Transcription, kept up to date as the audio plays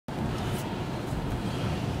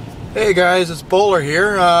Hey guys, it's Bowler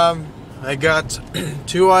here. I got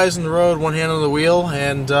two eyes on the road, one hand on the wheel,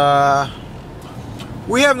 and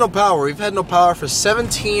we have no power. We've had no power for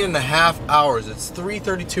 17 and a half hours. It's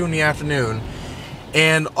 3:32 in the afternoon,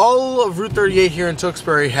 and all of Route 38 here in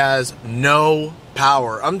Tewksbury has no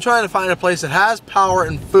power. I'm trying to find a place that has power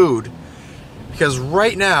and food, because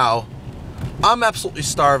right now, I'm absolutely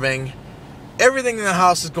starving. Everything in the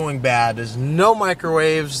house is going bad. There's no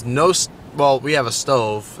microwaves, well, we have a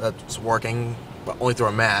stove that's working, but only through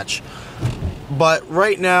a match. But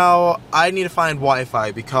right now, I need to find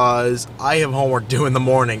Wi-Fi because I have homework due in the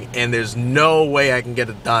morning, and there's no way I can get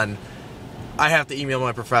it done. I have to email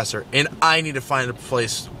my professor, and I need to find a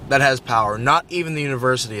place that has power. Not even the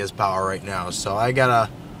university has power right now, so I gotta...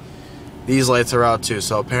 These lights are out too,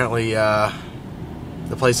 so apparently the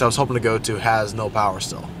place I was hoping to go to has no power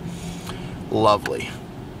still. Lovely.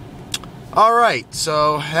 Alright,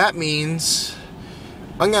 so that means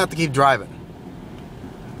I'm gonna have to keep driving.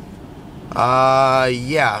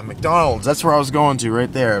 Yeah, McDonald's, that's where I was going to, right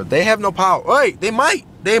there. They have no power. Wait, they might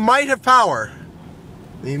have power.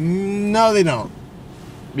 No, they don't.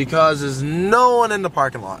 Because there's no one in the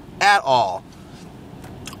parking lot at all.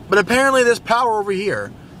 But apparently there's power over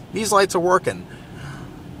here. These lights are working.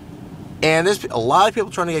 And there's a lot of people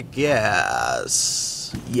trying to get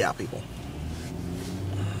gas. Yeah, people.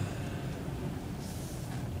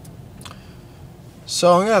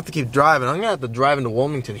 So I'm going to have to keep driving. I'm going to have to drive into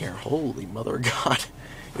Wilmington here. Holy mother of God.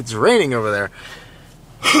 It's raining over there.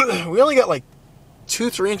 We only got like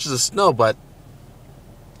 2-3 inches of snow, but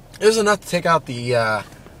it was enough to take out the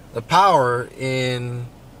power in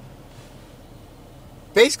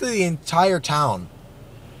basically the entire town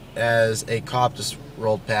as a cop just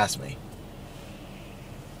rolled past me.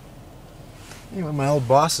 Anyway, my old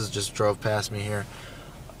bosses just drove past me here.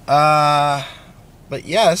 But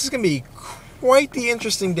yeah, this is going to be quite the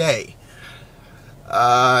interesting day.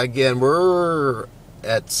 Again, we're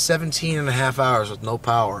at 17 and a half hours with no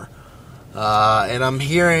power. And I'm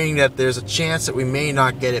hearing that there's a chance that we may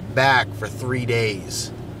not get it back for 3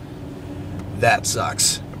 days. That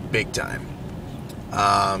sucks. Big time.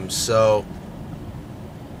 So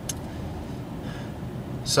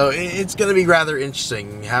it's going to be rather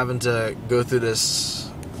interesting having to go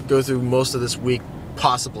through most of this week,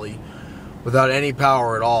 possibly, without any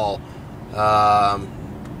power at all.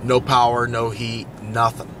 No power, no heat,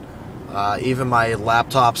 nothing. Even my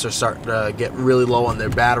laptops are starting to get really low on their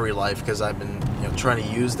battery life because I've been trying to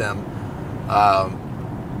use them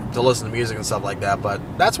to listen to music and stuff like that. But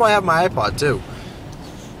that's why I have my iPod too,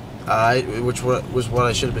 which was what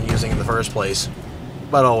I should have been using in the first place.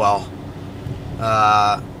 But oh well.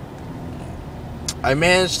 I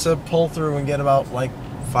managed to pull through and get about like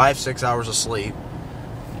 5-6 hours of sleep.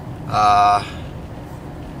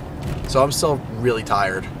 So I'm still really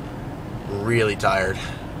tired. Really tired.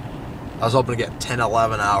 I was hoping to get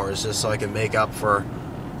 10-11 hours just so I can make up for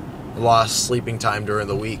lost sleeping time during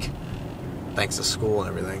the week, thanks to school and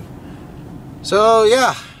everything. So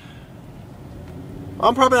yeah,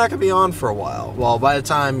 I'm probably not going to be on for a while. Well, by the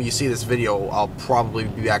time you see this video, I'll probably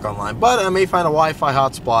be back online. But I may find a Wi-Fi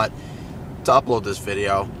hotspot to upload this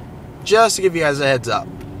video, just to give you guys a heads up.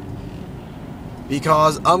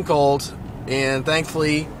 Because I'm cold, and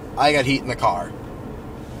thankfully, I got heat in the car.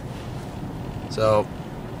 So,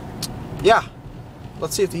 yeah.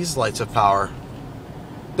 Let's see if these lights have power.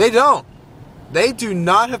 They don't. They do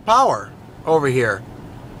not have power over here.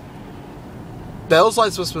 Those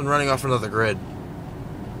lights must have been running off another grid.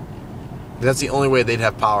 That's the only way they'd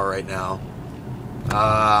have power right now.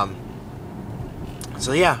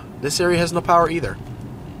 So yeah, this area has no power either.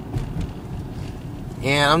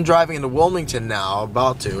 And I'm driving into Wilmington now,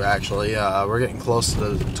 about to actually. We're getting close to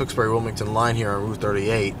the Tewksbury-Wilmington line here on Route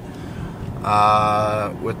 38.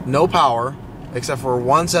 With no power, except for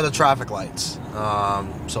one set of traffic lights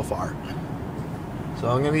so far. So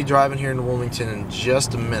I'm going to be driving here into Wilmington in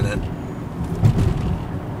just a minute.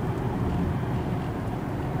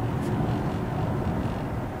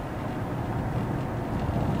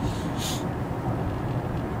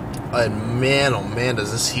 And man, oh man,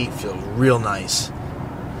 does this heat feel real nice.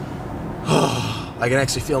 I can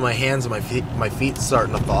actually feel my hands and my feet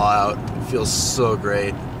starting to thaw out. It feels so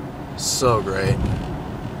great. So great.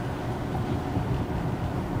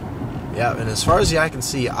 Yeah, and as far as the eye can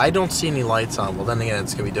see, I don't see any lights on. Well, then again,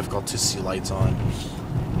 it's going to be difficult to see lights on.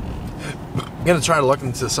 I'm going to try to look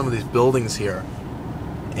into some of these buildings here.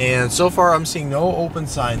 And so far, I'm seeing no open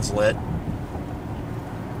signs lit.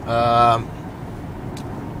 Yeah,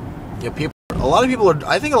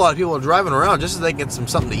 I think a lot of people are driving around just so they can get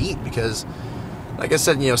something to eat, because like I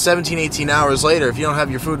said, 17, 18 hours later, if you don't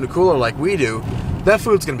have your food in the cooler like we do, that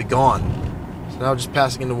food's going to be gone. So now just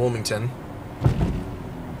passing into Wilmington.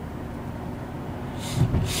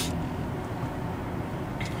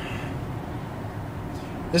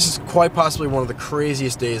 This is quite possibly one of the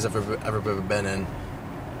craziest days I've ever been in.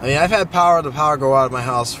 I mean, I've had the power go out of my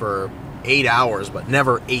house for 8 hours, but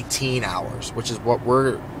never 18 hours, which is what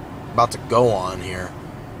we're about to go on here.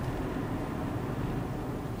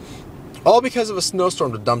 All because of a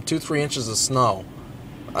snowstorm that dumped 2-3 inches of snow.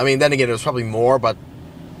 I mean, then again, it was probably more, but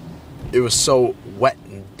it was so wet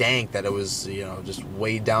and dank that it was, just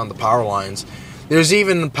weighed down the power lines. There's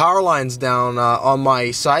even power lines down on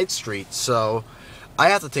my side street, so I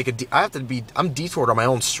have to I'm detoured on my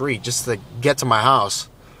own street just to get to my house.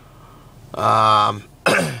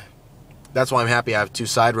 That's why I'm happy I have 2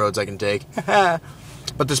 side roads I can take.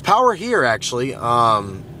 But there's power here, actually.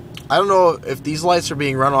 I don't know if these lights are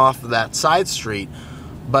being run off of that side street,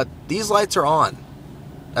 but these lights are on.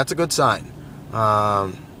 That's a good sign.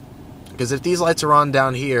 Because if these lights are on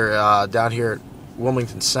down here at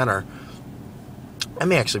Wilmington Center, I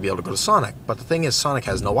may actually be able to go to Sonic. But the thing is, Sonic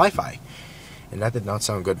has no Wi-Fi. And that did not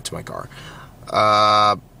sound good to my car.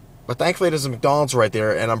 But thankfully there's a McDonald's right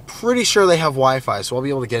there, and I'm pretty sure they have Wi-Fi, so I'll be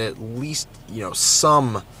able to get at least,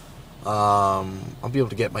 some, I'll be able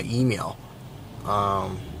to get my email.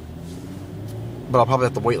 But I'll probably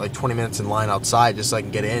have to wait like 20 minutes in line outside just so I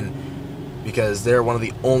can get in, because they're one of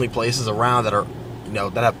the only places around that are,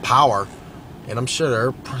 that have power, and I'm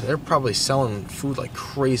sure they're probably selling food like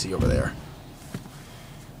crazy over there.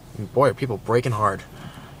 And boy, are people breaking hard.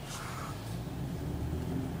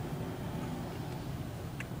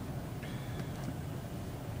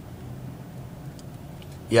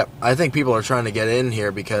 Yep, I think people are trying to get in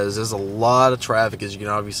here because there's a lot of traffic, as you can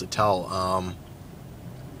obviously tell.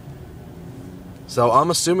 So I'm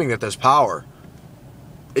assuming that there's power.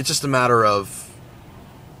 It's just a matter of,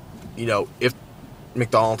 if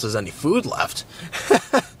McDonald's has any food left.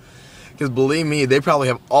 Because believe me, they probably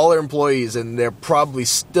have all their employees, and there are probably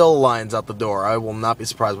still lines out the door. I will not be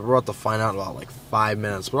surprised. We're about to find out in about like 5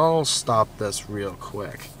 minutes. But I'll stop this real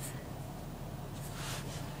quick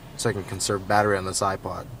so I can conserve battery on this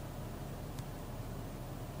iPod.